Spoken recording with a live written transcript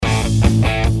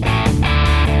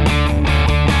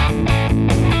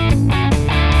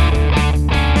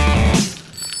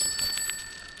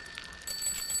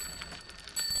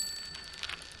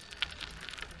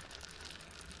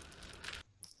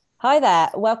Hi there,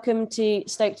 welcome to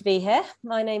Stoked to be here.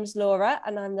 My name's Laura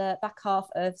and I'm the back half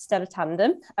of Stella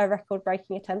Tandem, a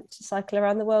record-breaking attempt to cycle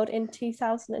around the world in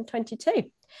 2022.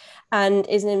 And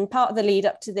is in part of the lead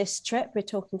up to this trip, we're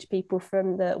talking to people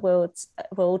from the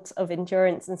worlds of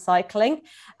endurance and cycling.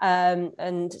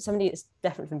 And somebody that's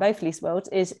definitely from both of these worlds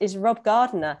is Rob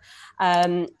Gardner,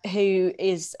 who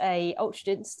is a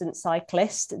ultra-distance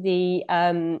cyclist, the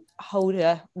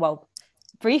holder, well,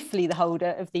 briefly the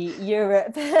holder of the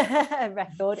Europe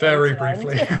record. Very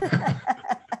briefly.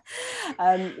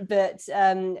 But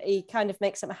he kind of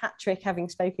makes up a hat trick, having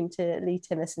spoken to Lee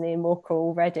Timmis and Ian Walker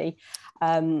already,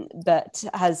 but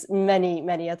has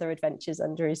many other adventures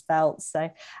under his belt.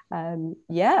 So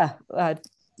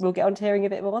we'll get on to hearing a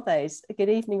bit more of those. Good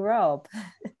evening, Rob.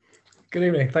 Good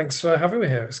evening. Thanks for having me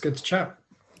here. It's good to chat.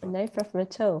 No problem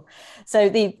at all. So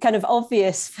the kind of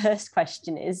obvious first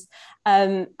question is,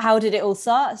 how did it all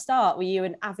start? Were you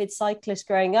an avid cyclist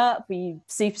growing up? Were you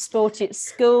super sporty at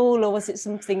school, or was it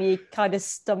something you kind of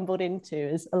stumbled into,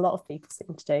 as a lot of people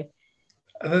seem to do?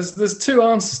 There's two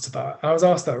answers to that. I was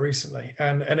asked that recently,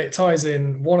 and it ties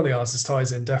in. One of the answers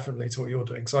ties in definitely to what you're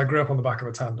doing. So I grew up on the back of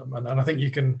a tandem, and I think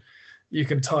you can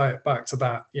tie it back to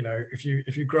that. You know, if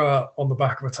you grow up on the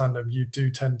back of a tandem, you do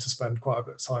tend to spend quite a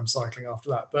bit of time cycling after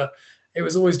that. But it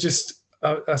was always just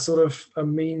a sort of a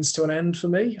means to an end for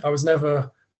me. I was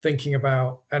never thinking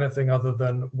about anything other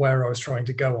than where I was trying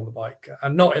to go on the bike,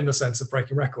 and not in the sense of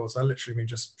breaking records. I literally mean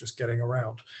just getting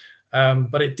around.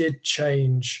 But it did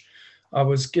change. I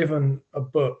was given a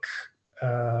book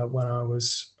when I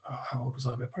was, how old was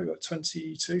I? Probably about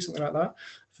 22, something like that,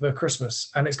 for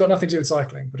Christmas, and it's got nothing to do with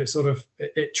cycling, but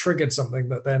it triggered something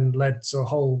that then led to a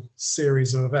whole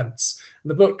series of events.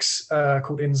 And the book's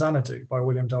called In Xanadu by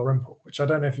William Dalrymple, which I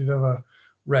don't know if you've ever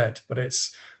read, but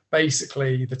it's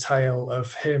basically the tale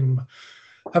of him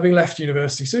having left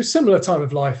university, so similar time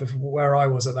of life of where I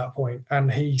was at that point,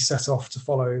 and he set off to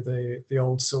follow the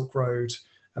old Silk Road,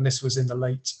 and this was in the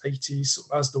late 80s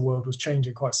as the world was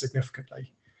changing quite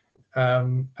significantly.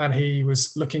 And he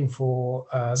was looking for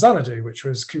Xanadu, which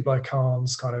was Kublai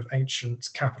Khan's kind of ancient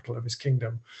capital of his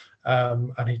kingdom.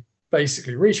 And he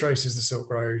basically retraces the Silk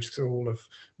Road through all of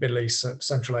Middle East,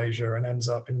 Central Asia, and ends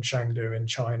up in Chengdu in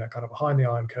China, kind of behind the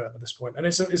Iron Curtain at this point. And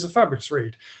it's a fabulous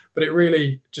read, but it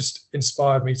really just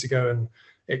inspired me to go and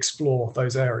explore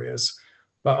those areas.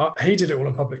 But he did it all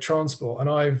on public transport, and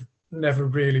I've never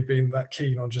really been that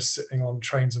keen on just sitting on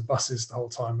trains and buses the whole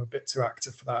time. I'm a bit too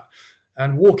active for that.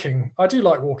 And walking, I do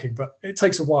like walking, but it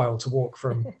takes a while to walk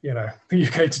from, the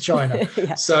UK to China.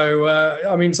 Yeah. So,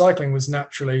 cycling was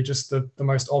naturally just the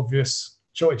most obvious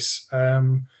choice.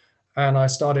 And I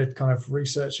started kind of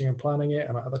researching and planning it.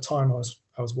 And at the time I was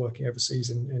working overseas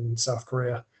in South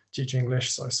Korea, teaching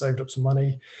English. So I saved up some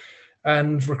money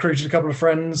and recruited a couple of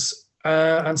friends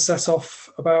and set off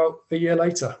about a year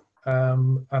later,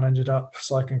 and ended up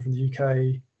cycling from the UK.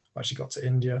 I actually got to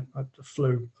India. I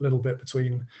flew a little bit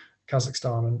between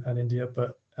Kazakhstan and India,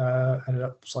 but ended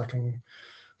up cycling,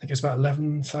 I think it's about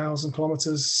 11,000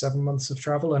 kilometers, 7 months of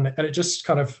travel. And it just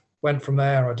kind of went from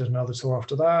there. I did another tour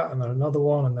after that, and then another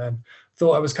one, and then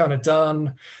thought I was kind of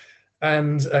done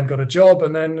and got a job.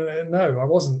 And then no, I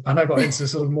wasn't. And I got into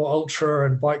sort of more ultra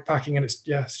and bike packing, and it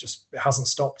hasn't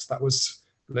stopped. That was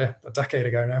a decade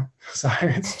ago now. So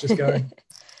it's just going.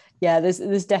 Yeah,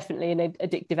 there's definitely an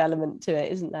addictive element to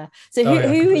it, isn't there? So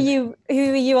who are you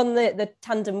on the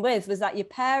tandem with? Was that your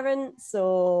parents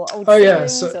or older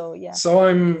siblings? So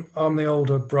I'm the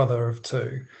older brother of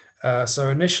two. So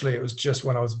initially it was just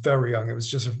when I was very young. It was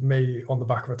just me on the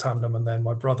back of a tandem, and then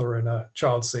my brother in a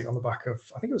child seat on the back of,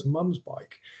 I think it was mum's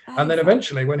bike. And then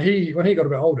eventually when he got a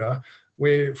bit older,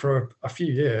 for a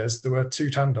few years there were two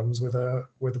tandems with a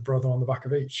brother on the back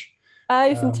of each.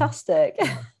 Oh, fantastic.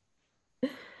 Yeah.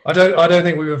 I don't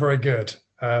think we were very good.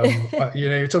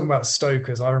 You're talking about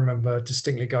stokers. I remember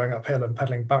distinctly going uphill and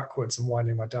pedaling backwards and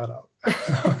winding my dad up.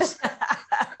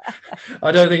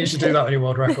 I don't think you should do that on your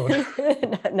world record.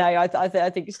 No,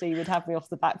 I think Steve would have me off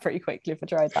the back pretty quickly if I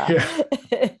tried that.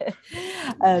 Yeah.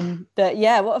 But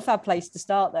yeah, what a fab place to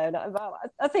start though. And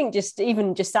I think just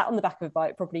sat on the back of a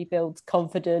bike probably builds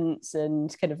confidence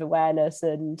and kind of awareness,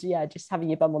 and just having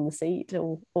your bum on the seat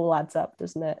all adds up,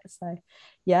 doesn't it? So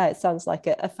yeah, it sounds like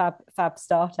a fab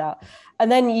start out.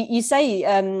 And then you say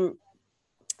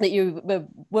that you were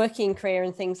working career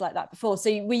and things like that before.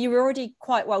 So were you already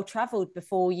quite well travelled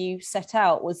before you set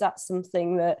out? Was that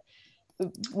something that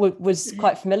was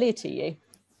quite familiar to you?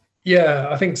 Yeah,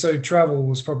 I think so. Travel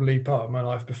was probably part of my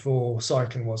life before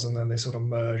cycling was, and then they sort of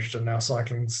merged, and now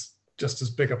cycling's just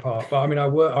as big a part. But I mean, I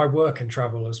work and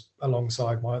travel as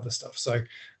alongside my other stuff. So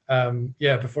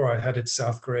before I headed to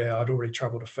South Korea, I'd already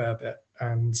traveled a fair bit.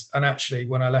 And actually,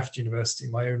 when I left university,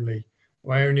 my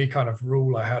only kind of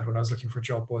rule I had when I was looking for a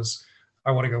job was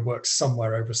I want to go work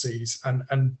somewhere overseas.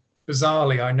 And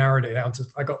bizarrely, I narrowed it down to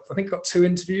I think I got 2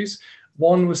 interviews.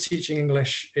 One was teaching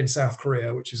English in South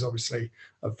Korea, which is obviously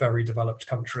a very developed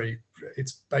country.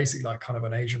 It's basically like kind of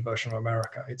an Asian version of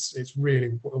America. It's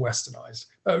really westernized.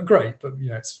 Great, but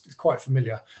it's quite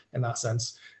familiar in that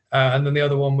sense. And then the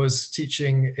other one was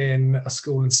teaching in a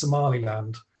school in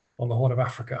Somaliland on the Horn of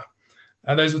Africa.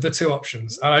 And those were the 2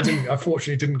 options. And I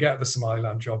fortunately didn't get the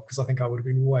Somaliland job because I think I would have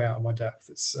been way out of my depth.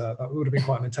 That would have been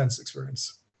quite an intense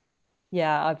experience.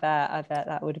 Yeah, I bet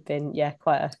that would have been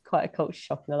quite a culture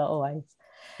shock in a lot of ways.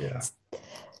 Yeah.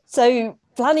 So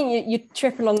planning your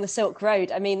trip along the Silk Road,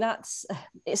 I mean,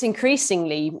 it's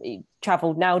increasingly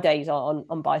travelled nowadays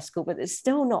on bicycle, but there's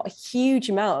still not a huge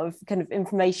amount of kind of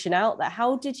information out there.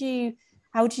 How did you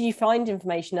find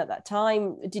information at that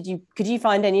time? Could you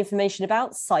find any information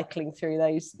about cycling through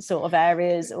those sort of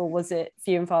areas, or was it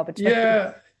few and far between?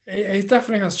 Yeah. It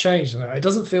definitely has changed. It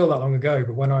doesn't feel that long ago,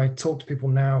 but when I talk to people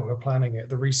now who are planning it,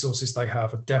 the resources they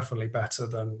have are definitely better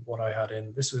than what I had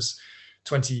this was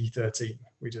 2013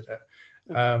 we did it.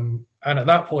 And at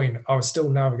that point, I was still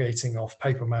navigating off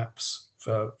paper maps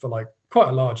for like quite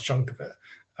a large chunk of it.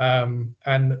 And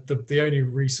the only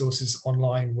resources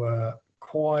online were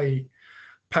quite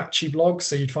patchy blogs.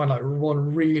 So you'd find like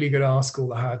one really good article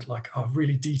that had like a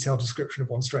really detailed description of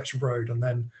one stretch of road, and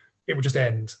then it would just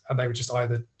end, and they would just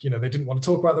either, they didn't want to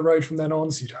talk about the road from then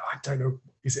on. So I don't know,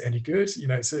 is it any good?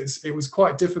 So it was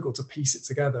quite difficult to piece it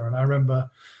together. And I remember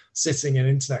sitting in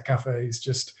internet cafes,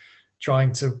 just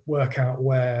trying to work out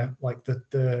where like the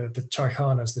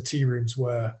chaikhanas, the tea rooms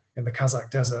were in the Kazakh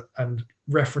desert, and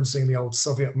referencing the old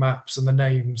Soviet maps and the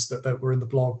names that were in the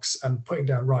blogs, and putting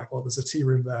down, right, well, there's a tea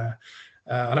room there.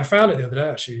 And I found it the other day,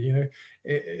 actually.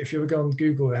 If you ever go on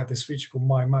Google, they had this feature called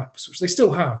My Maps, which they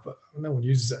still have, but no one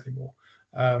uses it anymore.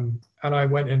 And I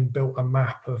went and built a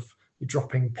map of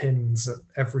dropping pins at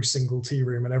every single tea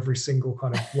room and every single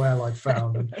kind of well I'd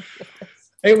found. And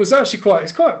it was actually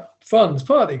it's quite fun. It's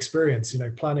part of the experience,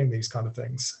 planning these kind of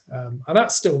things. And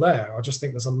that's still there. I just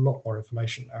think there's a lot more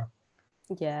information now.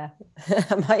 Yeah,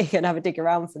 I might even have a dig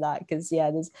around for that, because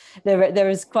there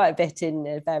is quite a bit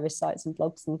in various sites and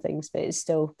blogs and things, but it's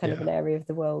still kind of an area of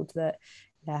the world that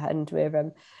and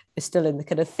we're still in the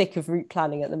kind of thick of route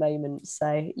planning at the moment.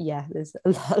 So there's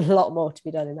a lot more to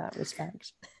be done in that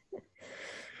respect.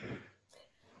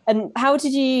 And how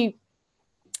did you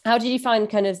find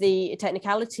kind of the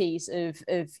technicalities of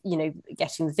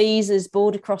getting visas,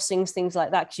 border crossings, things like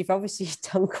that? Because you've obviously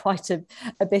done quite a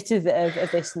bit of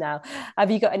this now. Have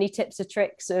you got any tips or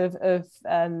tricks of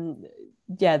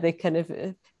the kind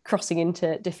of crossing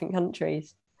into different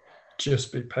countries?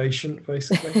 Just be patient,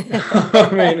 basically.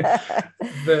 I mean,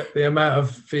 the amount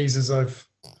of visas I've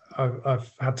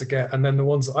had to get, and then the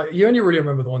ones you only really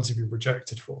remember the ones you've been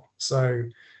rejected for. So.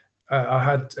 I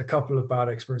had a couple of bad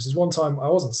experiences. One time I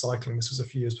wasn't cycling. This was a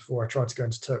few years before I tried to go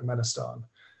into Turkmenistan,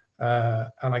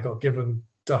 and I got given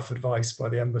duff advice by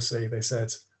the embassy. They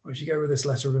said, well, if you go with this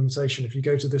letter of invitation, if you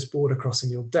go to this border crossing,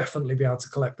 you'll definitely be able to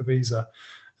collect the visa.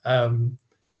 And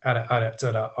it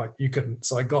turned out you couldn't.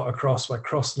 So I got across. I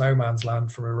crossed no man's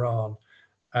land from Iran,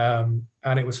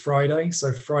 and it was Friday.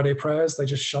 So Friday prayers, they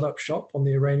just shut up shop on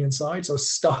the Iranian side. So I was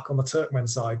stuck on the Turkmen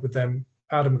side with them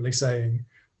adamantly saying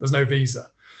there's no visa.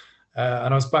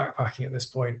 And I was backpacking at this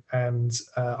point, and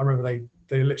I remember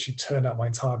they literally turned out my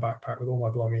entire backpack with all my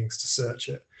belongings to search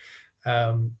it.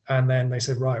 And then they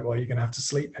said, right, well, you're going to have to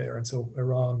sleep here until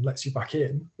Iran lets you back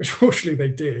in, which fortunately they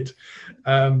did.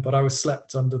 But I was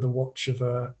slept under the watch of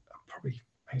probably,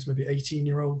 I think it was maybe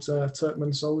 18-year-old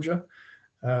Turkmen soldier,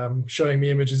 showing me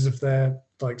images of their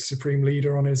like supreme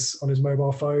leader on his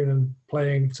mobile phone and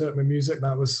playing Turkmen music.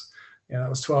 That was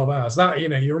 12 hours. That,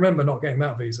 you remember not getting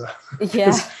that visa.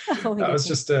 Yeah. That was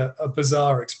just a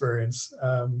bizarre experience.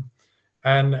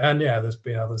 And there's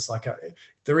been others. Like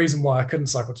the reason why I couldn't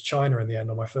cycle to China in the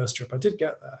end on my first trip, I did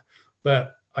get there,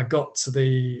 but I got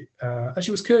to actually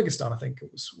it was Kyrgyzstan, I think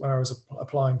it was where I was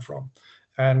applying from.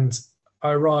 And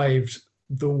I arrived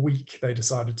the week they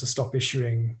decided to stop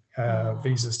issuing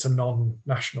visas to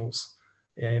non-nationals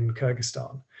in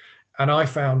Kyrgyzstan. And I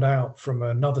found out from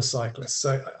another cyclist.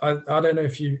 So I don't know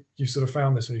if you sort of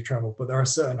found this when you travel, but there are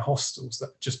certain hostels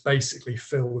that just basically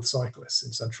fill with cyclists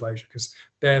in Central Asia, because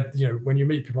they're, when you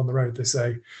meet people on the road, they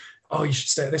say, oh, you should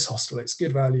stay at this hostel. It's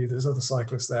good value. There's other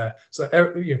cyclists there. So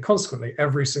consequently,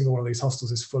 every single one of these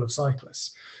hostels is full of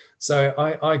cyclists. So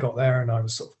I got there and I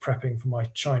was sort of prepping for my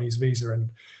Chinese visa, and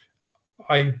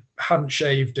I hadn't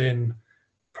shaved in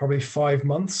probably 5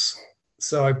 months.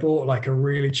 So I bought like a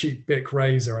really cheap Bic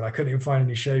razor, and I couldn't even find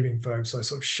any shaving foam. So I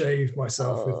sort of shaved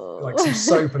myself with like some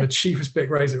soap and the cheapest Bic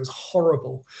razor. It was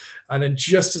horrible. And then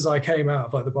just as I came out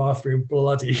of like the bathroom,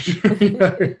 bloody,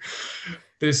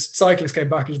 this cyclist came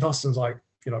back into the hospital and was like,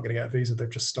 "You're not going to get a visa. They've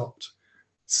just stopped."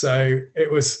 So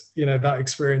it was, that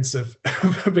experience of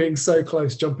being so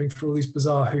close, jumping through all these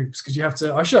bizarre hoops, because you have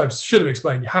to. I should have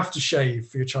explained. You have to shave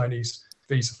for your Chinese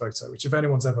visa photo, which if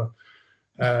anyone's ever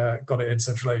got it in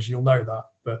Central Asia, you'll know that,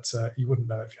 but you wouldn't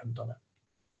know if you hadn't done it.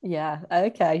 Yeah.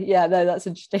 Okay. Yeah. No, that's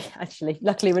interesting. Actually,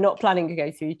 luckily, we're not planning to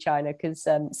go through China because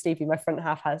Stevie, my front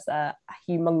half, has a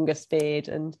humongous beard,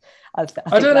 and I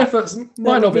don't know if that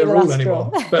might not be a rule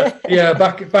anymore. But yeah,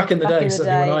 back in the day,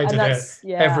 certainly when I did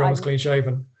it, everyone was clean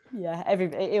shaven. Yeah,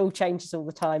 it all changes all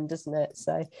the time, doesn't it?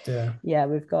 So yeah,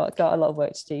 we've got a lot of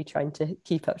work to do trying to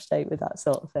keep up to date with that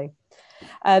sort of thing.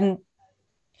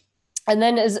 And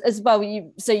then as well,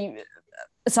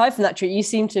 aside from that trip, you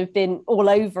seem to have been all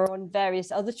over on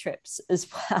various other trips as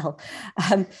well.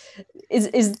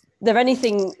 Is there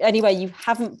anywhere you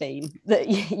haven't been that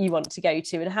you want to go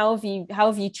to, and how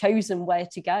have you chosen where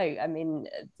to go? I mean,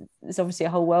 there's obviously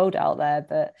a whole world out there,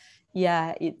 but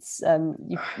yeah, it's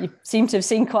you seem to have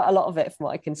seen quite a lot of it from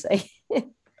what I can see.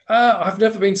 I've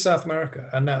never been to South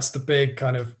America, and that's the big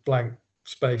kind of blank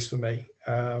space for me.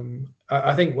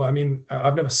 I think,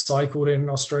 I've never cycled in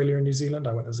Australia and New Zealand.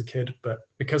 I went as a kid, but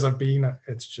because I've been,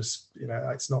 it's just, it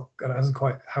doesn't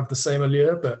quite have the same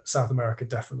allure, but South America,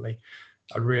 definitely,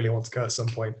 I really want to go at some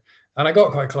point. And I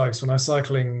got quite close when I was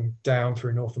cycling down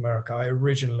through North America. I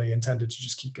originally intended to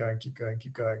just keep going.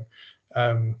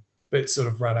 But it sort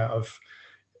of ran out of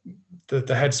the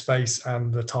headspace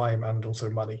and the time and also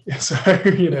money. So,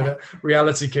 the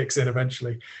reality kicks in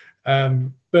eventually.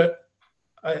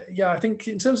 I think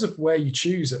in terms of where you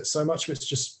choose it, so much of it's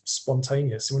just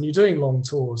spontaneous. When you're doing long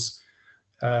tours,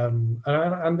 and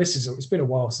it's been a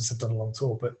while since I've done a long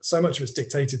tour, but so much of it's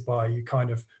dictated by you kind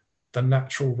of the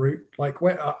natural route. Like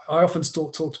when I often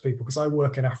talk to people, because I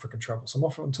work in African travel, so I'm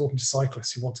often talking to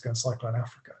cyclists who want to go and cycle in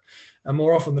Africa, and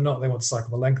more often than not, they want to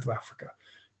cycle the length of Africa.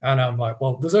 And I'm like,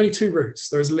 well, there's only two routes.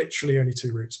 There's literally only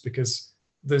two routes, because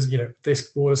there's, this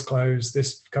border's closed,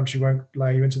 this country won't allow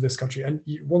you into this country. And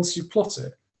once you plot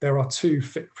it, there are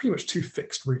pretty much two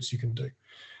fixed routes you can do.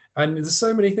 And there's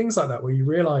so many things like that where you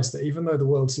realize that even though the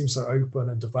world seems so open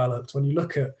and developed, when you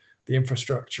look at the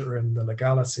infrastructure and the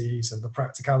legalities and the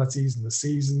practicalities and the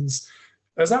seasons,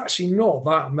 there's actually not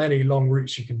that many long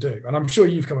routes you can do. And I'm sure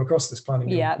you've come across this planning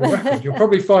your record.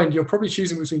 You'll probably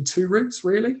choosing between two routes,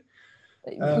 really.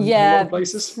 Yeah,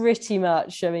 pretty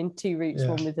much. I mean, two routes,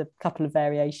 one with a couple of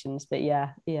variations, but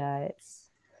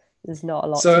there's not a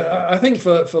lot. So I think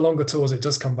for longer tours, it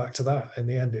does come back to that. In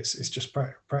the end, it's just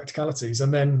practicalities,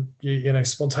 and then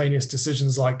spontaneous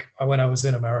decisions. Like when I was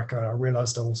in America, and I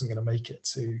realized I wasn't going to make it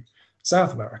to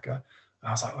South America.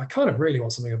 I was like, I kind of really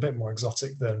want something a bit more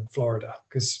exotic than Florida,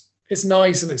 because it's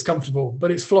nice and it's comfortable,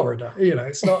 but it's Florida.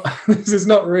 It's not. This is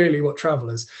not really what travel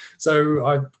is. So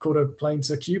I caught a plane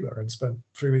to Cuba and spent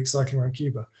 3 weeks cycling around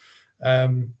Cuba,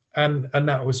 and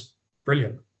that was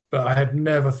brilliant. But I had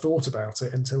never thought about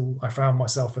it until I found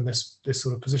myself in this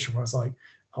sort of position where I was like,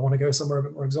 I want to go somewhere a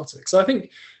bit more exotic. So I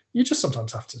think you just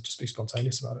sometimes have to just be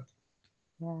spontaneous about it.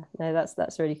 Yeah, no,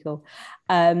 that's really cool.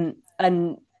 And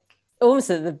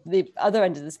also the other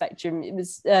end of the spectrum, it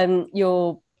was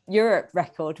your Europe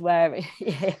record, where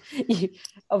you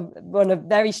on a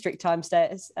very strict time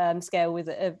scale with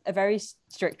a very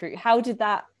strict route. How did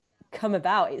that come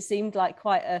about? It seemed like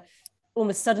quite a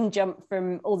almost sudden jump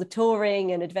from all the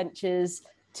touring and adventures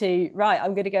to, right,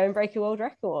 I'm going to go and break a world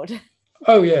record.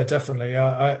 Oh yeah, definitely.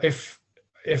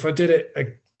 If I did it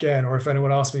again, or if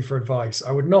anyone asked me for advice,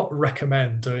 I would not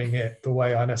recommend doing it the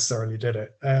way I necessarily did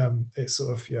it. It's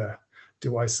sort of,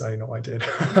 do I say, no, I did.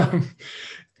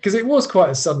 Because it was quite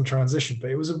a sudden transition, but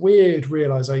it was a weird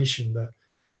realization that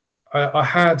I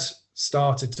had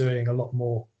started doing a lot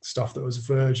more stuff that was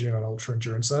verging on ultra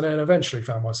endurance, and then eventually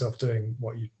found myself doing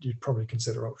what you'd probably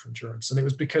consider ultra endurance. And it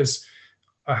was because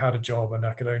I had a job and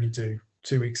I could only do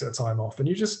 2 weeks at a time off, and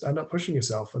you just end up pushing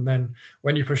yourself. And then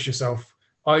when you push yourself,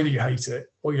 either you hate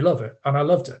it or you love it. And I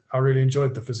loved it. I really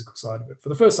enjoyed the physical side of it for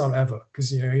the first time ever.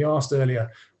 Because you asked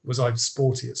earlier, was I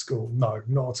sporty at school? No,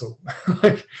 not at all.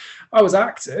 Like, I was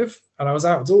active and I was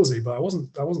outdoorsy, but I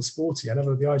wasn't sporty. I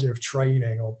never had the idea of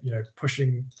training or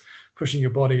pushing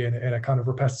your body in a kind of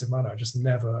repetitive manner. It just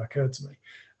never occurred to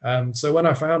me. So when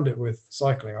I found it with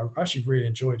cycling, I actually really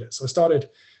enjoyed it. So I started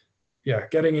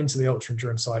getting into the ultra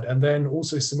endurance side, and then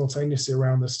also simultaneously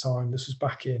around this time, this was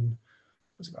back in,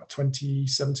 it was about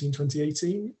 2017,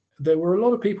 2018, there were a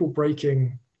lot of people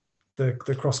breaking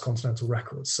the cross-continental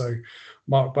records. So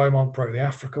Mark Beaumont broke the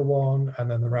Africa one, and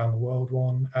then the round the world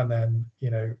one, and then, you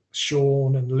know,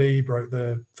 Sean and Lee broke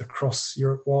the cross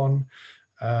Europe one.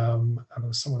 And there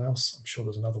was someone else, I'm sure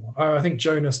there's another one. I think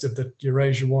Jonas did the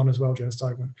Eurasia one as well, Jonas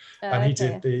Steigman. And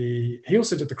he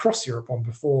also did the cross Europe one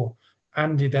before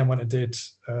Andy then went and did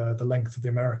the length of the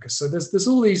Americas. So there's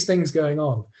all these things going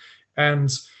on.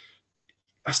 And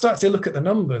I started to look at the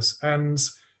numbers, and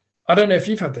I don't know if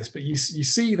you've had this, but you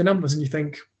see the numbers and you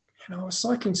think, you know, I was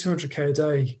cycling 200k a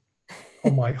day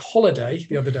on my holiday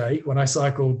the other day when I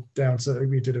cycled down to,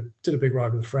 we did a big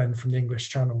ride with a friend from the English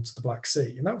Channel to the Black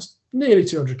Sea, and that was nearly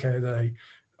 200k a day,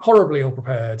 horribly ill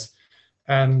prepared.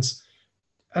 And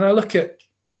I look at,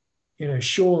 you know,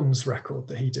 Sean's record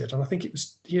that he did, and I think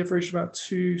he averaged about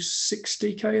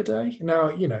 260k a day. Now,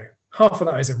 you know, half of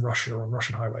that is in Russia or on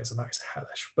Russian highways, and that is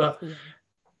hellish, but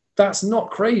that's not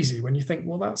crazy when you think,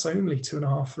 well, that's only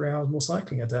 2.5-3 hours more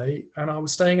cycling a day, and I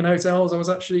was staying in hotels. I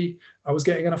was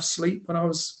getting enough sleep when I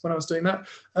was doing that.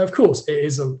 Of course,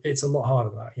 it's a lot harder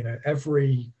than that. You know,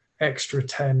 every extra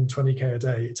 10-20k a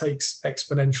day, it takes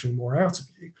exponentially more out of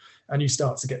you, and you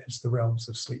start to get into the realms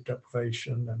of sleep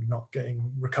deprivation and not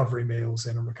getting recovery meals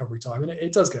in and recovery time, and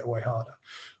it does get way harder.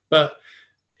 But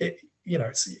you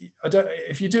know,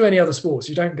 if you do any other sports,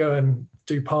 you don't go and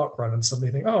do park run and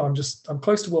suddenly think, oh, I'm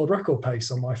close to world record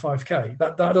pace on my 5k.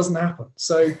 That doesn't happen.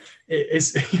 So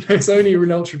it's only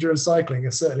in ultra endurance cycling,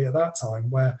 certainly at that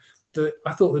time, where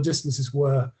I thought the distances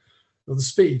or the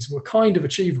speeds were kind of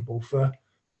achievable for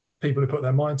people who put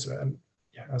their mind to it. And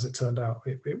yeah, as it turned out,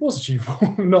 it was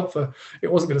achievable.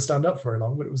 It wasn't going to stand up for very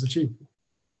long, but it was achievable.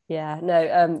 Yeah, no,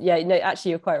 actually,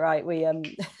 you're quite right. We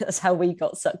that's how we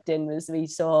got sucked in, was we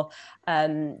saw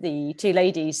the two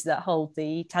ladies that hold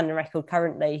the tandem record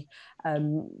currently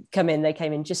come in. They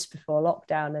came in just before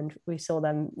lockdown, and we saw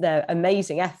their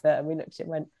amazing effort, and we looked at it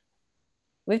and went,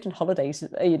 we've done holidays,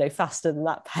 you know, faster than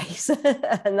that pace.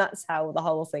 And that's how the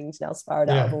whole thing's now spiraled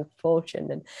out of all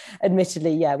proportion. And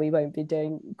admittedly, we won't be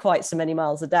doing quite so many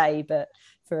miles a day, but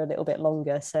for a little bit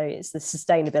longer. So it's the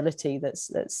sustainability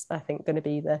that's I think going to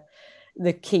be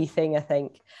the key thing, I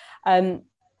think. And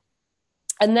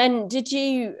then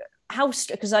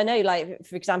because I know, like,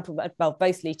 for example, well,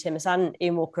 both Lee Timmis and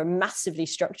Ian Walker are massively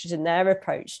structured in their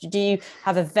approach. Do you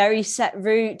have a very set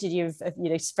route? Did you have, you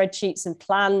know, spreadsheets and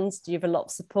plans? Do you have a lot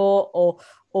of support, or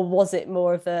was it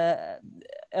more of a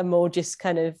more just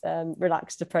kind of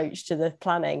relaxed approach to the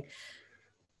planning?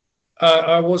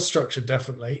 I was structured,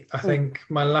 definitely. I think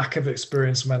my lack of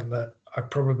experience meant that I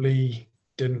probably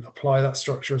didn't apply that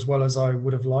structure as well as I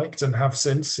would have liked and have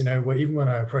since. You know, even when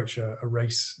I approach a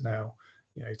race now,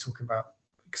 you know, talking about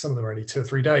some of them are only 2 or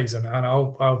 3 days, and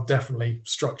I'll definitely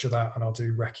structure that, and I'll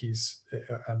do recce's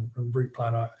and route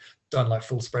plan. I've done like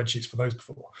full spreadsheets for those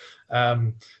before,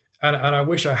 and I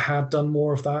wish I had done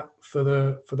more of that for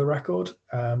the record.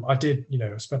 I did, you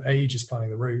know, I spent ages planning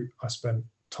the route. I spent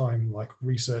time like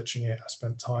researching it. I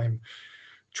spent time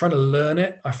trying to learn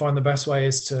it. I find the best way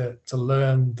is to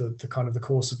learn the kind of the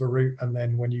course of a route, and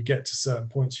then when you get to certain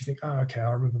points, you think, oh, okay,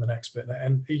 I remember the next bit.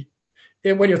 And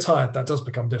when you're tired, that does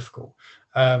become difficult.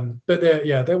 But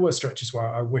there were stretches where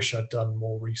I wish I'd done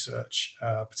more research,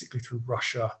 particularly through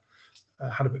Russia.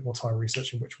 Had a bit more time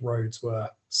researching which roads were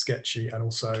sketchy, and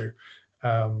also,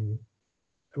 the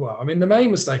main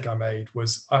mistake I made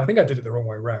was I think I did it the wrong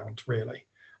way around, really.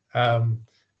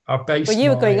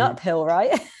 You were going uphill,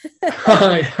 right?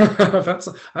 I've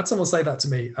had someone say that to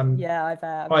me, and I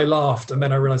bet. I laughed, and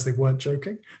then I realized they weren't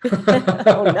joking.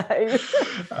 Oh no!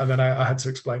 And then I had to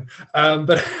explain.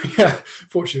 But yeah,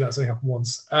 fortunately, that's only happened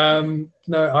once.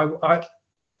 No,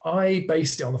 I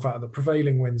based it on the fact that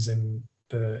prevailing winds in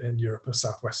Europe are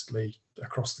southwesterly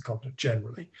across the continent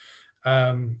generally,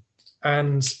 and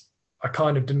I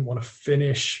kind of didn't want to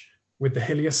finish with the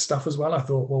hilliest stuff as well. I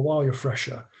thought, well, while you're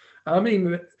fresher. I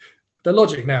mean, the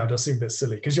logic now does seem a bit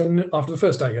silly, because after the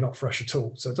first day, you're not fresh at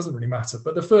all. So it doesn't really matter.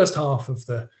 But the first half of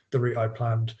the route I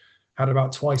planned had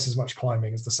about twice as much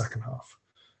climbing as the second half.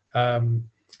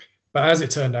 But as it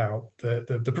turned out,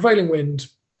 the prevailing wind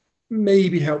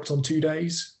maybe helped on 2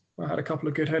 days. I had a couple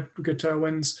of good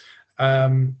tailwinds.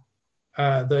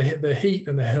 The heat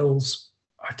and the hills,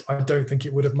 I don't think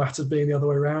it would have mattered being the other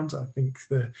way around. I think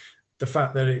the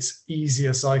fact that it's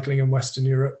easier cycling in Western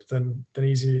Europe than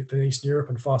Eastern Europe,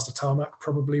 and faster tarmac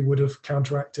probably would have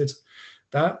counteracted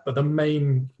that. But the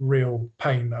main real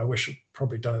pain that I wish I'd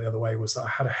probably done it the other way was that I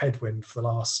had a headwind for the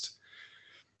last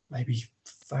maybe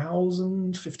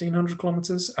 1,000, 1,500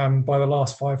 kilometers. And by the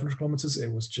last 500 kilometers,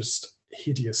 it was just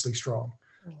hideously strong.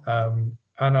 And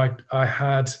I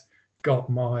had got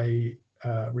my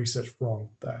research wrong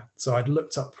there. So I'd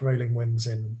looked up prevailing winds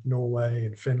in Norway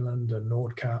and Finland and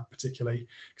Nordkapp particularly,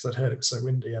 because I'd heard it was so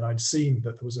windy, and I'd seen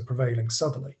that there was a prevailing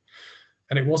southerly.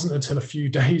 And it wasn't until a few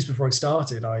days before I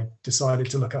started, I decided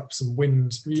to look up some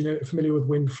wind. Familiar with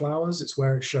wind flowers? It's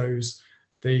where it shows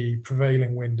the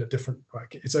prevailing wind at different,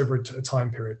 like it's over a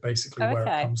time period, basically, where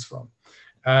it comes from.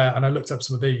 And I looked up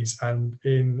some of these, and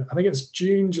I think it's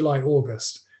June, July,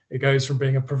 August, it goes from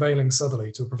being a prevailing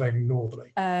southerly to a prevailing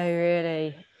northerly. Oh,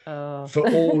 really? Oh. For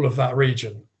all of that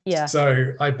region. Yeah.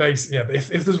 So but if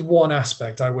there's one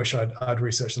aspect I wish I'd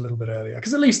researched a little bit earlier,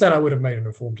 because at least then I would have made an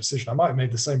informed decision. I might have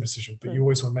made the same decision, but you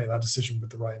always want to make that decision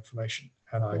with the right information.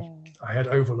 And I had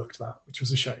overlooked that, which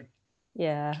was a shame.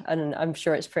 Yeah, and I'm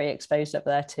sure it's pretty exposed up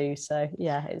there too. So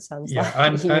yeah, it sounds like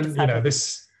and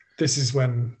this is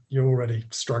when you're already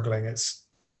struggling. It's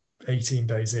 18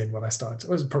 days in when I started. It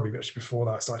was probably actually before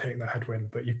that I started hitting the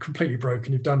headwind, but you're completely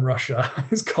broken. You've done Russia.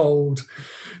 It's cold.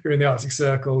 You're in the Arctic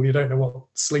Circle. You don't know what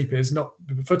sleep is. Not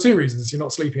for two reasons. You're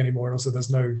not sleeping anymore, and also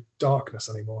there's no darkness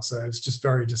anymore. So it's just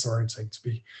very disorienting to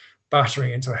be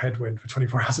battering into a headwind for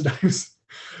 24 hours a day. It's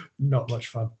not much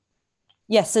fun.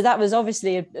 Yes, so that was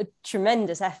obviously a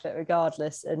tremendous effort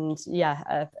regardless, and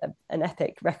an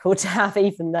epic record to have,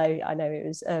 even though I know it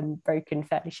was broken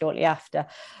fairly shortly after.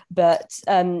 But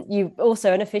you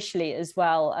also unofficially as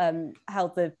well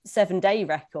held the 7-day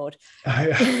record.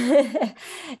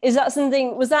 Is that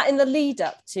something, was that in the lead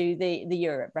up to the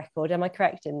Europe record? Am I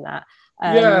correct in that?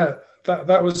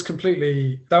 That was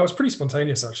pretty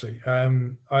spontaneous actually.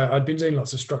 I'd been doing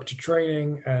lots of structured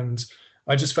training, and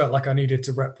I just felt like I needed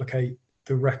to replicate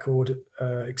the record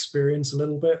experience a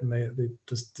little bit, and the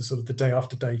sort of the day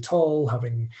after day toll,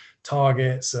 having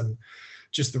targets, and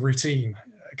just the routine,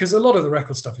 because a lot of the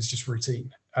record stuff is just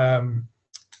routine. So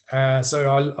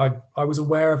I was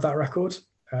aware of that record,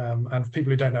 and for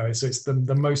people who don't know, so it's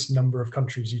the most number of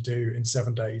countries you do in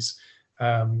 7 days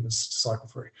to cycle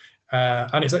through,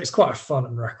 and it's quite a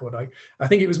fun record. I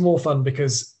think it was more fun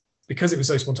because it was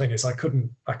so spontaneous. I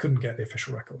couldn't get the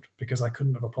official record because I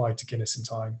couldn't have applied to Guinness in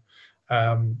time.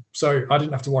 So I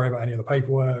didn't have to worry about any of the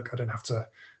paperwork. I didn't have to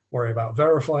worry about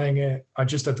verifying it. I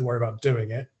just had to worry about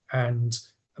doing it. And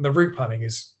the route planning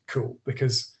is cool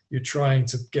because you're trying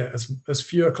to get as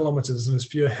fewer kilometers and as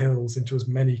fewer hills into as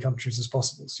many countries as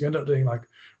possible. So you end up doing like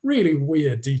really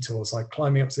weird detours, like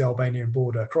climbing up to the Albanian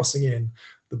border, crossing in,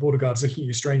 the border guards looking at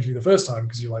you strangely the first time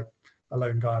because you're like a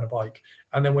lone guy on a bike.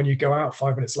 And then when you go out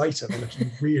 5 minutes later, they're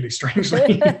looking really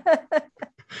strangely.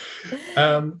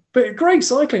 But great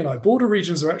cycling, like border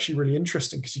regions are actually really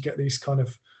interesting because you get these kind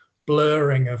of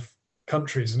blurring of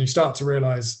countries, and you start to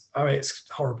realize, I mean, it's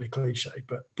horribly cliche,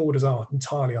 but borders are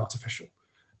entirely artificial.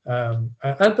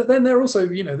 But then there are also,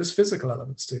 there's physical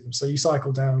elements to them. So you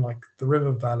cycle down like the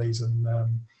river valleys, and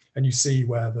you see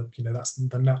where that's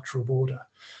the natural border.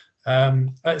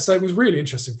 So it was really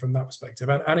interesting from that perspective,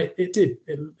 and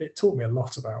it taught me a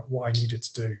lot about what I needed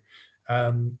to do.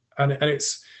 And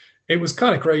it was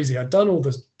kind of crazy. I'd done all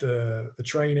the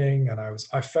training, and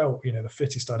I felt the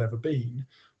fittest I'd ever been,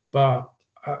 but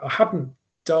I hadn't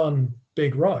done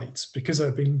big rides because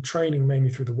I'd been training mainly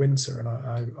through the winter,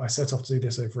 and I set off to do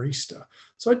this over Easter.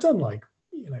 So I'd done like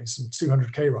some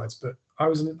 200k rides, but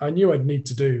I knew I'd need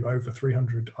to do over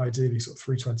 300, ideally sort of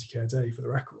 320k a day for the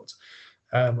record.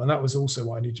 And that was also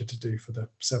what I needed to do for the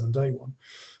 7-day one.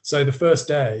 So the first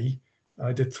day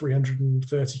I did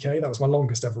 330k. That was my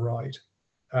longest ever ride.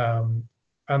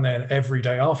 And then every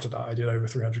day after that, I did over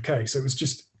 300k. So it was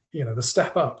just, the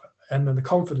step up, and then the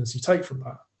confidence you take from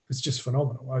that is just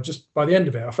phenomenal. By the end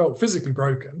of it, I felt physically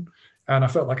broken, and I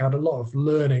felt like I had a lot of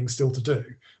learning still to do,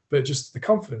 but just the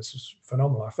confidence was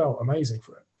phenomenal. I felt amazing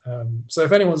for it. So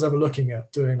if anyone's ever looking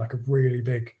at doing like a really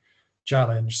big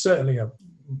challenge, certainly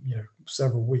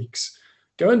several weeks,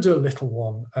 go and do a little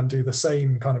one and do the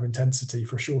same kind of intensity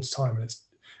for a shorter time. And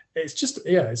it's just,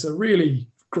 it's a really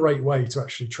great way to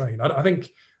actually train. I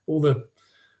think all the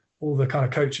kind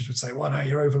of coaches would say, well, no,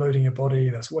 you're overloading your body,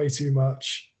 that's way too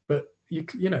much. But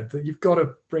you've got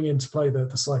to bring into play the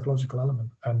psychological element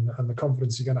and the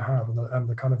confidence you're going to have, and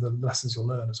the kind of the lessons you'll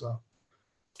learn as well.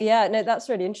 Yeah, no, that's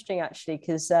really interesting actually,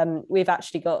 because I've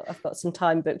got some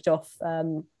time booked off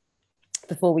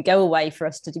before we go away for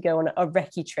us to go on a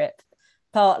recce trip,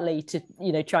 partly to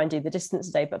try and do the distance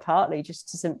a day, but partly just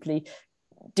to simply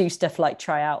do stuff like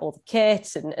try out all the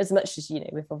kit. And as much as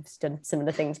we've obviously done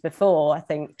similar things before, I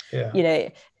think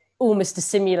almost to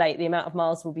simulate the amount of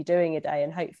miles we'll be doing a day,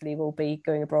 and hopefully we'll be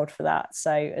going abroad for that,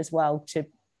 so as well to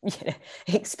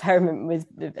experiment with,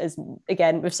 as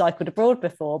again, we've cycled abroad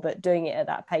before, but doing it at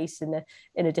that pace in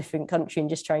a different country and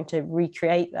just trying to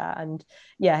recreate that. And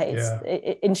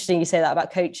it's interesting you say that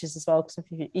about coaches as well, because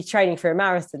if you're training for a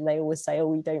marathon, they always say,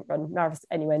 oh, you don't run marathon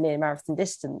anywhere near marathon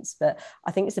distance. But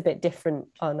I think it's a bit different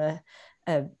on a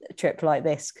trip like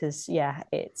this, because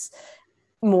it's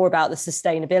more about the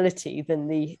sustainability than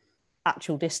the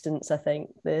actual distance, I think,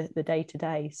 the day to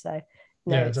day. So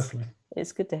definitely,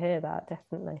 it's good to hear that,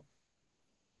 definitely.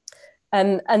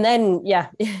 And then you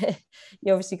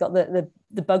obviously got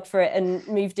the bug for it and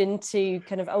moved into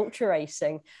kind of ultra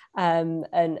racing, and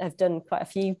have done quite a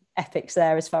few epics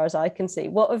there as far as I can see.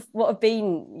 What have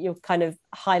been your kind of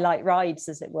highlight rides,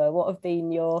 as it were? What have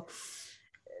been your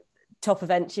top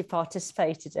events you've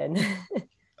participated in?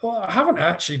 Well, I haven't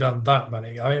actually done that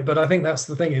many. But I think that's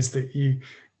the thing, is that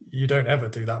you don't ever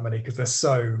do that many, because they're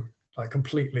so like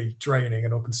completely draining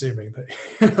and all consuming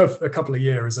that a couple of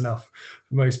years is enough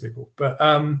for most people. But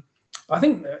I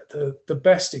think that the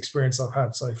best experience I've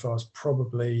had so far is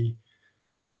probably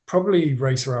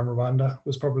race around Rwanda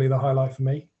was probably the highlight for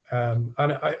me. And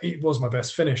it was my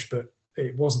best finish, but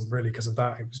it wasn't really because of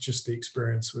that. It was just the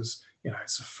experience was,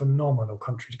 it's a phenomenal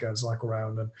country to go and cycle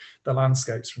around, and the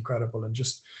landscapes are incredible, and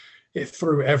just it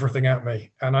threw everything at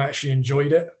me, and I actually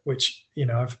enjoyed it, which,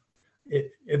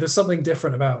 there's something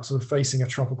different about sort of facing a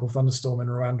tropical thunderstorm in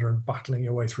Rwanda and battling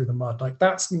your way through the mud. Like,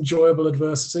 that's enjoyable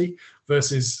adversity,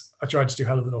 versus I tried to do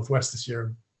Hell of the Northwest this year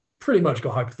and pretty much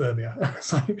got hypothermia.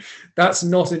 So that's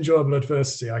not enjoyable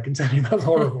adversity. I can tell you that's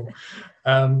horrible.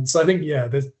 So I think,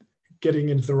 there's getting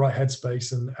into the right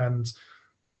headspace and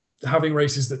having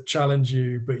races that challenge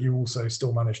you, but you also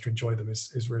still manage to enjoy them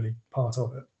is really part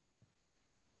of it.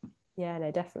 Yeah,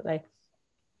 no, definitely.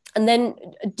 And then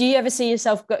do you ever see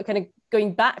yourself kind of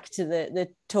going back to the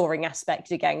touring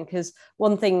aspect again? Because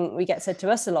one thing we get said to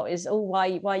us a lot is, why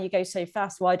you go so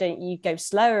fast? Why don't you go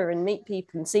slower and meet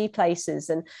people and see places?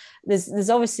 And there's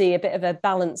obviously a bit of a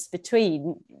balance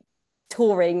between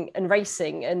touring and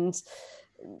racing, and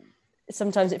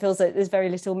sometimes it feels like there's very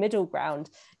little middle ground.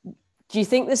 Do you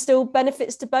think there's still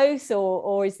benefits to both,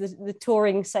 or is the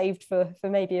touring saved for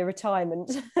maybe a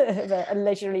retirement, a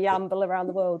leisurely amble around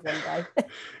the world one day?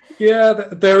 Yeah,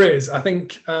 there is. I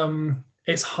think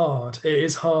it's hard. It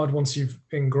is hard once you've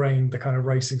ingrained the kind of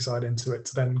racing side into it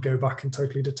to then go back and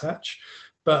totally detach.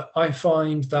 But I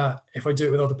find that if I do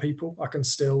it with other people, I can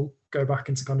still go back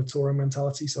into kind of touring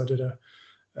mentality. So I did a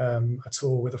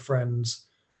tour with a friend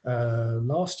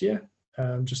last year,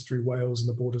 just through Wales and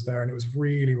the borders there, and it was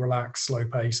really relaxed, slow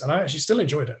pace, and I actually still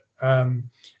enjoyed it.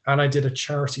 And I did a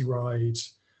charity ride,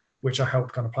 which I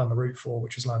helped kind of plan the route for,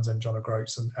 which was Land's End John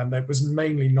O'Groats, and it was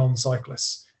mainly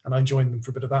non-cyclists, and I joined them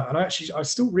for a bit of that, and I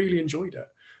still really enjoyed it.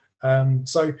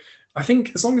 So I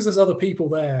think as long as there's other people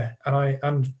there, and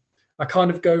I kind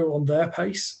of go on their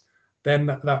pace, then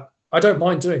that I don't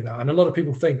mind doing that. And a lot of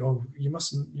people think, oh, you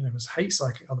must hate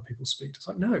cycling at other people's speed. It's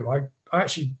like, no, I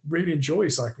actually really enjoy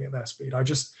cycling at their speed.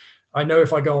 I know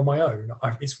if I go on my own,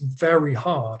 it's very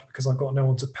hard, because I've got no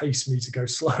one to pace me to go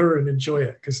slower and enjoy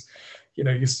it, because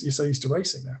you're so used to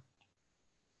racing now.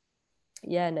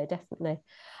 Yeah, no, definitely.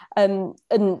 And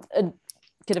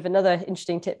kind of another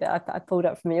interesting tip that I pulled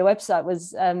up from your website was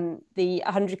the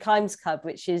 100 Climbs Club,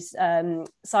 which is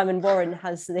Simon Warren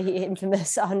has the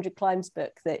infamous 100 Climbs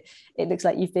book that it looks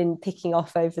like you've been picking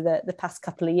off over the past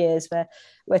couple of years,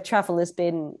 where travel has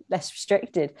been less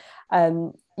restricted.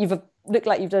 You've looked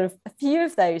like you've done a few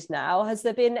of those now. Has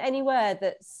there been anywhere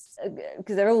that's,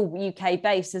 because they're all UK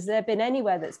based, has there been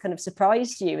anywhere that's kind of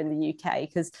surprised you in the UK?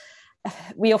 Because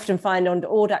we often find on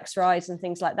Audax rides and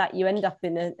things like that, you end up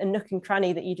in a nook and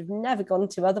cranny that you'd have never gone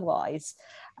to otherwise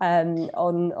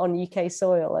on UK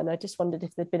soil. And I just wondered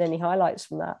if there'd been any highlights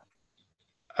from that.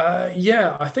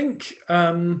 I think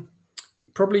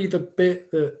probably the bit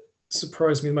that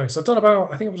surprised me the most, I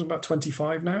think I was about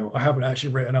 25 now. I haven't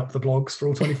actually written up the blogs for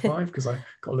all 25 because I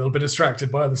got a little bit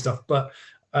distracted by other stuff, but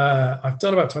I've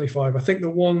done about 25. I think the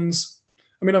ones,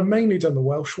 I've mainly done the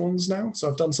Welsh ones now. So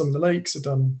I've done some in the lakes, I've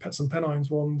done some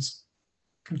Pennines ones,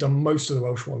 I've done most of the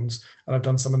Welsh ones, and I've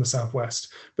done some in the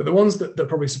southwest. But the ones that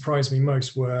probably surprised me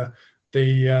most were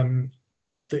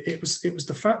it was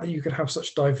the fact that you could have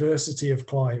such diversity of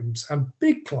climbs and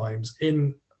big climbs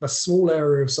in a small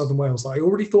area of southern Wales that I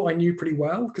already thought I knew pretty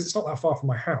well, because it's not that far from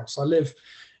my house. I live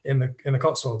in the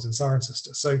Cotswolds in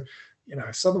Cirencester. So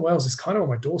southern Wales is kind of on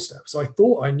my doorstep. So I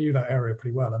thought I knew that area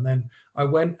pretty well. And then I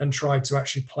went and tried to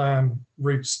actually plan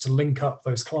routes to link up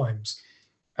those climbs.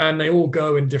 And they all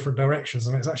go in different directions.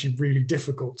 And it's actually really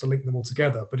difficult to link them all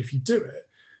together. But if you do it,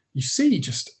 you see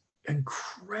just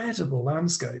incredible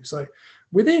landscapes. Like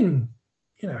within,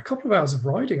 a couple of hours of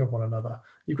riding of one another.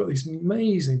 You've got these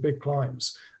amazing big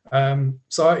climbs. I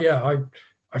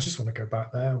just want to go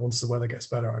back there once the weather gets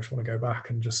better. I just want to go back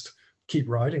and just keep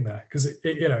riding there, because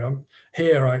I'm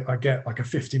here. I get like a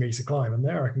 50-meter climb, and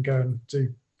there I can go and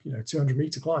do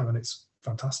 200-meter climb, and it's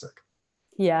fantastic.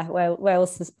 Yeah, well,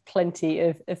 Wales has plenty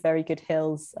of very good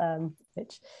hills,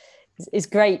 which is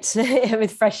great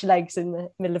with fresh legs in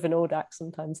the middle of an Audax.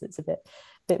 Sometimes it's a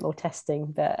bit more testing,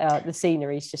 but the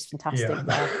scenery is just fantastic.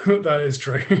 Yeah, that is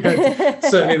true.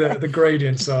 Certainly the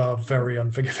gradients are very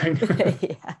unforgiving.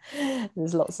 Yeah,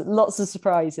 there's lots of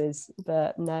surprises,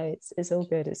 but no, it's all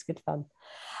good. It's good fun.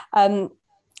 And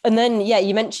then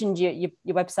you mentioned your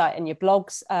website and your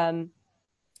blogs.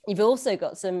 You've also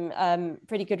got some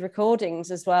pretty good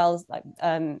recordings as well, like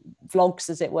vlogs,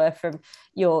 as it were, from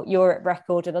your Europe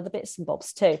record and other bits and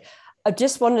bobs too. I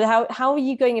just wondered how are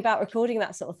you going about recording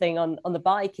that sort of thing on the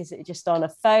bike? Is it just on a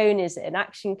phone? Is it an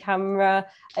action camera?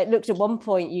 It looked at one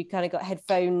point you kind of got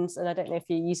headphones, and I don't know if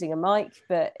you're using a mic,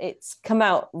 but it's come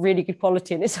out really good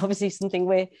quality, and it's obviously something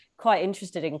we're quite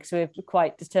interested in, because we're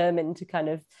quite determined to kind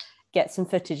of get some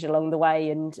footage along the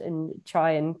way and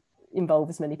try and involve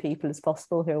as many people as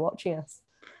possible who are watching us.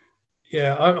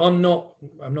 Yeah,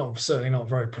 I'm certainly not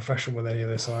very professional with any of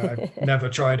this. I've never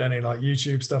tried any like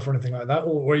YouTube stuff or anything like that,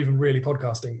 or even really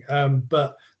podcasting.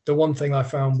 But the one thing I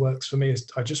found works for me is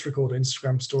I just record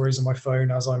Instagram stories on my phone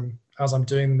as I'm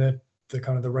doing the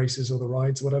kind of the races or the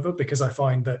rides or whatever, because I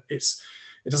find that it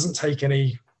doesn't take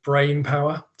any brain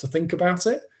power to think about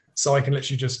it. So I can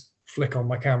literally just flick on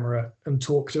my camera and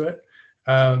talk to it.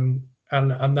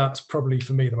 And that's probably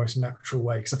for me the most natural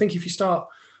way. Because I think if you start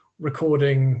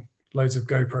recording loads of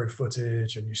GoPro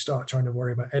footage and you start trying to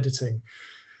worry about editing,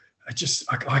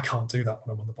 I can't do that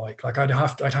when I'm on the bike. Like I'd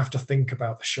have to think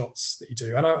about the shots that you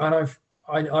do. And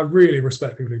I really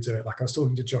respect people who do it. Like I was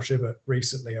talking to Josh Ibbott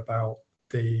recently about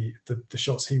the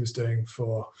shots he was doing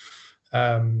for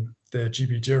the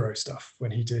GB Duro stuff,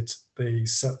 when he did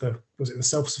was it the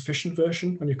self-sufficient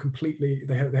version, when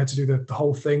they had to do the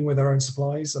whole thing with their own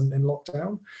supplies and in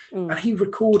lockdown. And he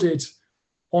recorded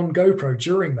on GoPro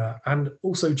during that, and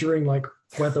also during like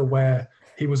weather where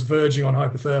he was verging on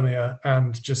hypothermia,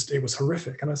 and it was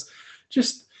horrific. And it's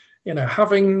just,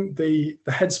 having the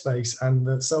headspace and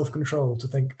the self-control to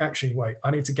think, actually, wait,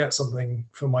 I need to get something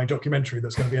for my documentary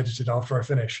that's going to be edited after I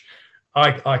finish.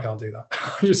 I can't do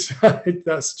that.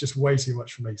 That's just way too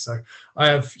much for me. So I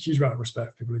have a huge amount of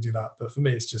respect for people who do that. But for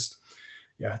me, it's just,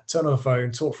 turn on the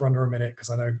phone, talk for under a minute, because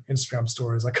I know Instagram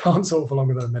stories, I can't talk for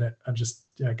longer than a minute, and just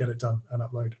get it done and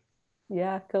upload.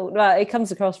 Yeah, cool. Well, it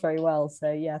comes across very well. So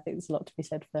yeah, I think there's a lot to be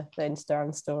said for the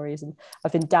Instagram stories. And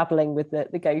I've been dabbling with the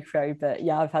GoPro, but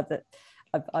yeah, I've had that.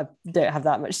 I don't have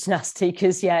that much tenacity,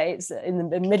 because it's in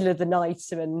the middle of the night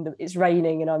and it's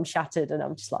raining and I'm shattered, and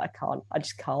I'm just like, I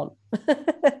just can't.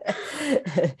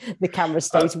 The camera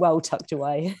stays well tucked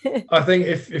away. I think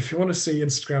if you want to see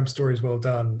Instagram stories well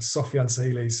done, Sofyan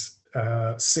Sahili's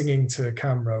singing to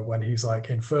camera when he's like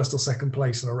in first or second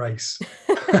place in a race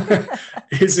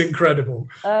is incredible.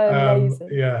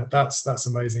 Amazing. That's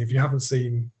amazing. If you haven't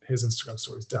seen his Instagram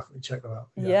stories, definitely check them out.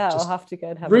 I'll have to go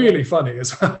and have really funny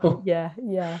as well. Yeah.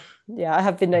 I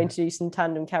have been known to do some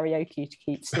tandem karaoke to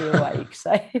keep Steve awake,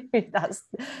 so that's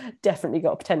definitely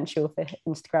got potential for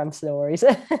Instagram stories.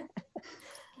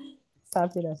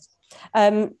 Fabulous.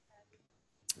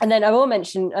 And then I will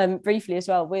mention briefly as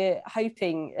well, we're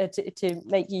hoping to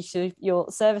make use of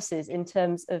your services in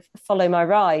terms of Follow My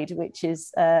Ride, which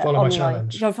is Follow My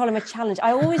Challenge. Follow My Challenge.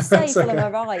 I always say Follow My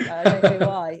Ride. I don't know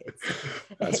why.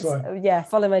 That's right. Yeah,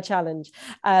 Follow My Challenge.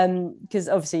 Because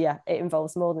obviously, it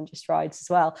involves more than just rides as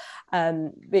well,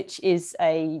 which is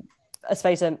I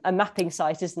suppose a mapping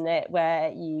site, isn't it,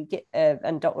 where you get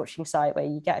and dot watching site where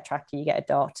you get a tracker, you get a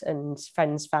dot, and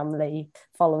friends, family,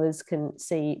 followers can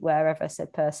see wherever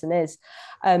said person is.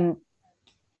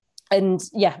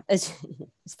 It's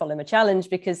Follow My Challenge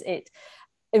because it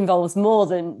involves more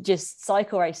than just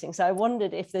cycle racing. So I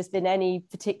wondered if there's been any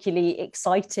particularly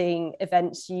exciting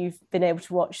events you've been able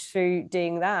to watch through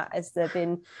doing that. Has there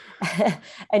been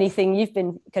anything you've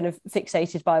been kind of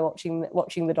fixated by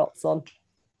watching the dots on?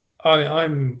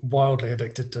 I'm wildly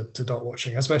addicted to dot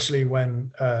watching, especially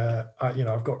when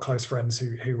I've got close friends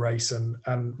who race,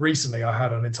 and recently I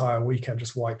had an entire weekend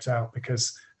just wiped out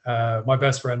because my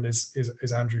best friend is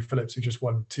Andrew Phillips, who just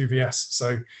won 2VS.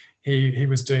 So he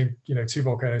was doing 2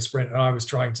 volcano sprint, and I was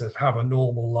trying to have a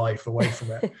normal life away from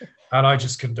it, and I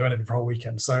just couldn't do anything for a whole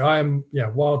weekend. So I am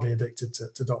wildly addicted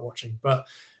to dot watching, but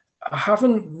I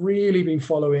haven't really been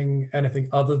following anything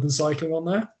other than cycling on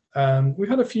there. We've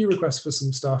had a few requests for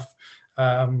some stuff.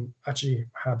 Actually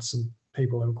had some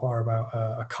people inquire about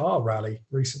a car rally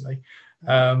recently.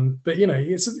 But you know,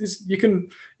 it's you can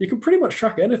pretty much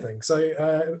track anything.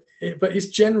 So, but it's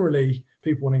generally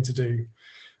people wanting to do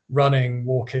running,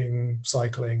 walking,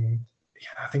 cycling.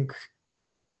 Yeah, I think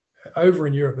over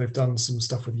in Europe they've done some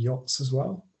stuff with yachts as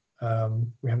well.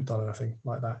 We haven't done anything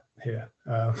like that here,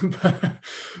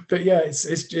 but yeah, it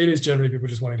is generally people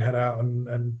just wanting to head out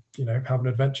and you know, have an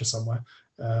adventure somewhere,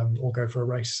 or go for a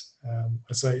race.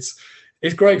 So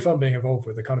it's great fun being involved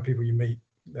with the kind of people you meet.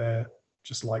 They're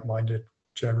just like-minded,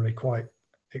 generally quite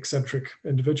eccentric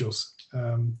individuals,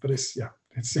 but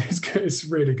it's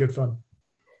really good fun.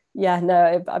 Yeah,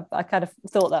 no, I kind of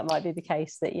thought that might be the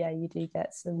case, that yeah, you do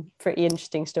get some pretty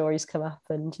interesting stories come up,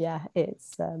 and yeah,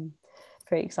 it's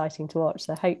pretty exciting to watch.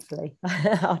 So hopefully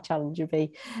our challenge will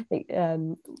be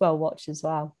well watched as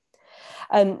well.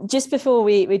 Just before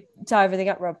we tie everything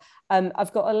up, Rob,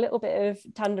 I've got a little bit of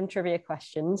tandem trivia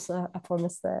questions. I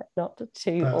promise they're not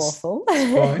too awful.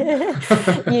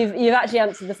 You've actually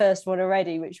answered the first one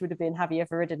already, which would have been, have you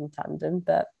ever ridden in tandem?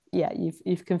 But yeah,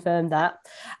 you've confirmed that.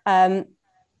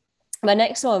 My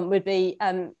next one would be,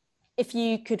 if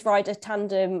you could ride a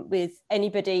tandem with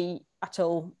anybody at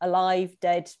all, alive,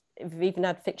 dead, if you've even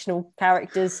had fictional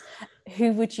characters,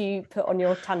 who would you put on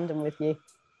your tandem with you?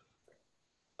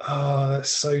 Oh, that's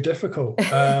so difficult.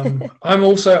 I'm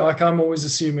also like, I'm always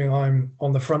assuming I'm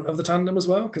on the front of the tandem as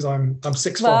well, because I'm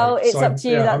 6'5". Well, it's up to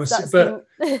you. Yeah,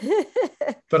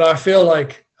 but I feel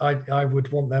like I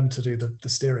would want them to do the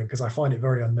steering, because I find it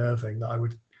very unnerving that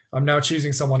I'm now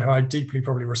choosing someone who I deeply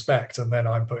probably respect, and then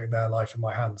I'm putting their life in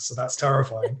my hands. So that's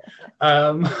terrifying.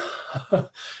 Oh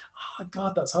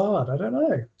God, that's hard. I don't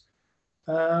know.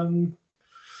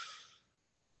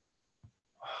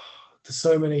 There's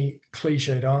so many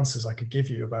cliched answers I could give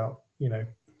you about, you know,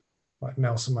 like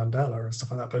Nelson Mandela and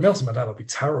stuff like that. But Nelson Mandela would be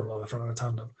terrible on the front of a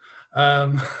tandem.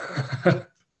 It's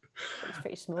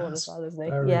pretty small as well, isn't it?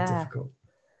 Very difficult.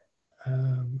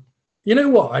 You know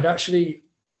what?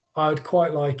 I'd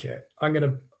quite like it.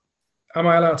 Am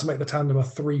I allowed to make the tandem a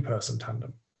 3-person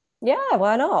tandem? Yeah,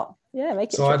 why not? Yeah,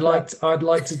 make it. So I'd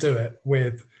like to do it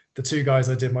with the 2 guys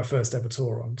I did my first ever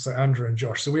tour on, so Andrew and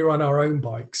Josh. So we were on our own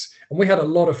bikes, and we had a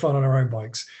lot of fun on our own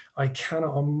bikes. I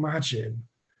cannot imagine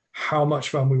how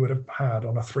much fun we would have had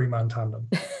on a 3-man tandem.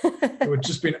 It would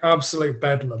just been absolute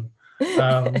bedlam.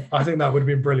 I think that would have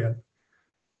been brilliant.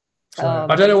 So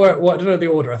I don't know I don't know the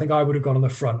order. I think I would have gone on the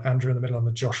front, Andrew in the middle, and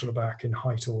the Josh at the back in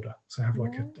height order. So have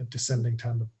like a descending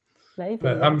tandem. Maybe,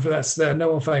 but that's there.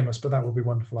 No one famous, but that would be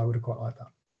wonderful. I would have quite liked that.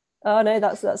 Oh no,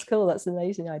 that's cool. That's an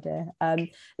amazing idea.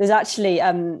 There's actually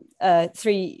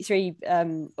three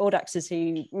Audaxes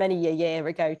who many a year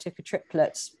ago took a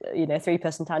triplet,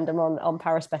 3-person tandem on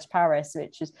Paris Best Paris,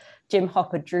 which was Jim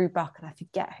Hopper, Drew Buck, and I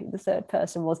forget who the third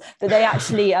person was. But they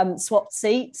actually swapped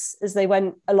seats as they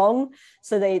went along,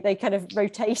 so they kind of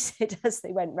rotated as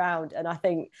they went round. And I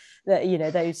think that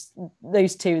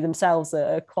those two themselves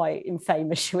are quite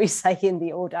infamous, shall we say, in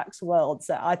the Audax world.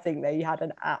 So I think they had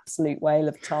an absolute whale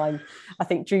of time. I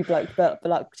think Drew Buck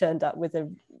turned up with a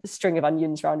string of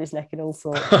onions around his neck and all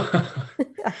sorts.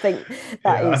 I think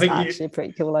that is actually a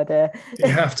pretty cool idea. You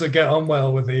have to get on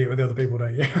well with the other people,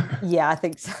 don't you? Yeah, I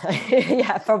think so.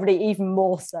 Yeah, probably even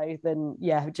more so than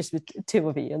just with 2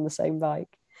 of you on the same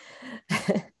bike.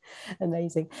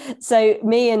 Amazing. So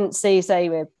me and Steve say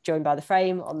we're joined by the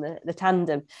frame on the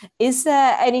tandem. Is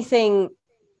there anything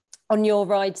on your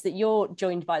rides that you're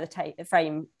joined by the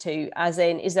frame to, as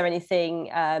in, is there anything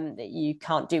that you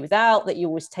can't do without, that you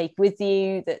always take with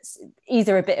you, that's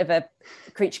either a bit of a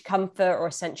creature comfort or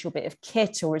essential bit of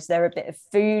kit, or is there a bit of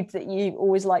food that you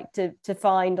always like to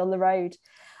find on the road?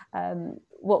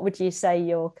 What would you say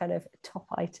your kind of top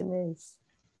item is?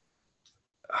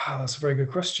 That's a very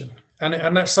good question.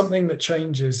 And that's something that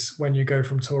changes when you go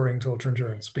from touring to ultra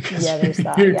endurance, because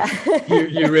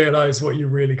you realize what you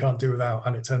really can't do without,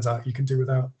 and it turns out you can do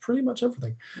without pretty much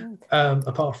everything,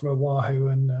 apart from a Wahoo,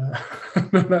 and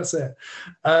that's it.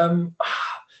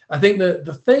 I think that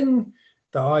the thing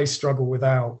that I struggle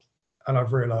without, and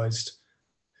I've realized,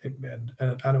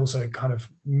 and also kind of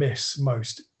miss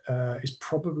most, is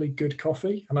probably good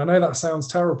coffee. And I know that sounds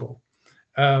terrible,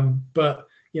 but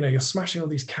you're smashing all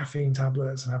these caffeine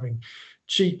tablets and having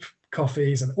cheap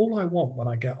coffees, and all I want when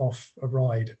I get off a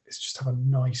ride is just have a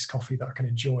nice coffee that I can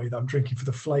enjoy, that I'm drinking for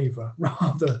the flavor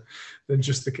rather than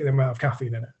just the amount of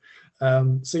caffeine in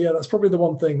it. So yeah, that's probably the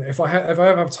one thing that if I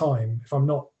ever have time, if I'm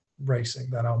not racing,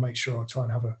 then I'll make sure I try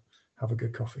and have a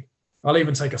good coffee. I'll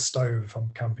even take a stove if I'm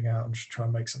camping out and just try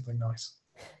and make something nice.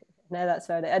 No, that's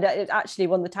fair. And actually,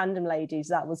 one of the tandem ladies,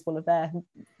 that was one of their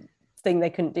thing they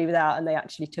couldn't do without, and they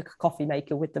actually took a coffee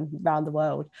maker with them around the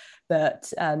world.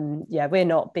 But yeah, we're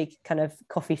not big kind of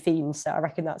coffee fiends, so I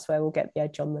reckon that's where we'll get the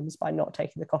edge on them, is by not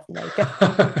taking the coffee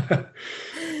maker.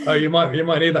 Oh, you might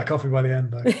need that coffee by the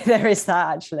end, though. There is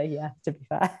that, actually, yeah, to be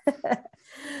fair.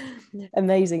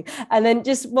 Amazing. And then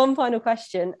just one final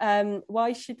question,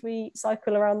 why should we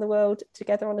cycle around the world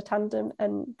together on a tandem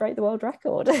and break the world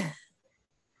record?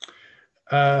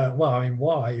 Well, I mean,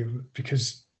 why?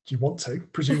 Because you want to,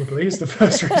 presumably, is the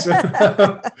first reason.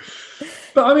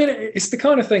 But I mean, it's the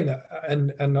kind of thing that,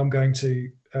 and I'm going to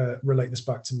relate this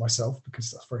back to myself,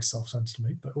 because that's very self-centered to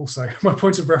me, but also my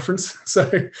point of reference.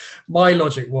 So my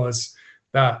logic was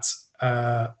that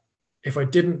if I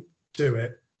didn't do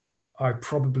it, I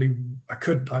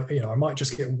might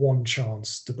just get one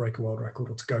chance to break a world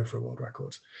record or to go for a world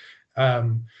record.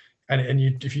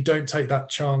 If you don't take that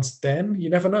chance, then you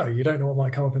never know. You don't know what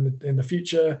might come up in the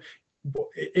future.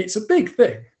 It's a big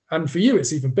thing, and for you,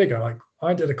 it's even bigger. Like,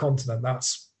 I did a continent,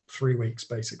 that's 3 weeks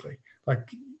basically. Like,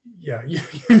 yeah,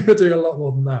 you're doing a lot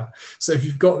more than that. So if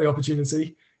you've got the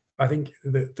opportunity, I think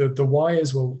the why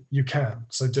is, well, you can,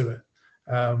 so do it.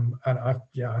 And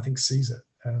I think seize it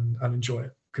and enjoy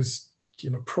it, because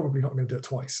you're probably not going to do it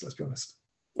twice. Let's be honest.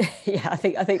 Yeah, I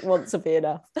think once will be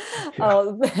enough. Yeah.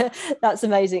 Oh, that's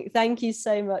amazing. Thank you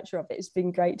so much, Rob. It's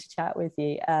been great to chat with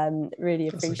you. Really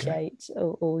appreciate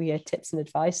all your tips and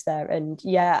advice there. And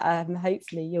yeah,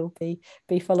 hopefully you'll be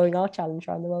following our challenge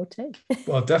around the world too.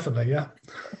 Well, definitely, yeah.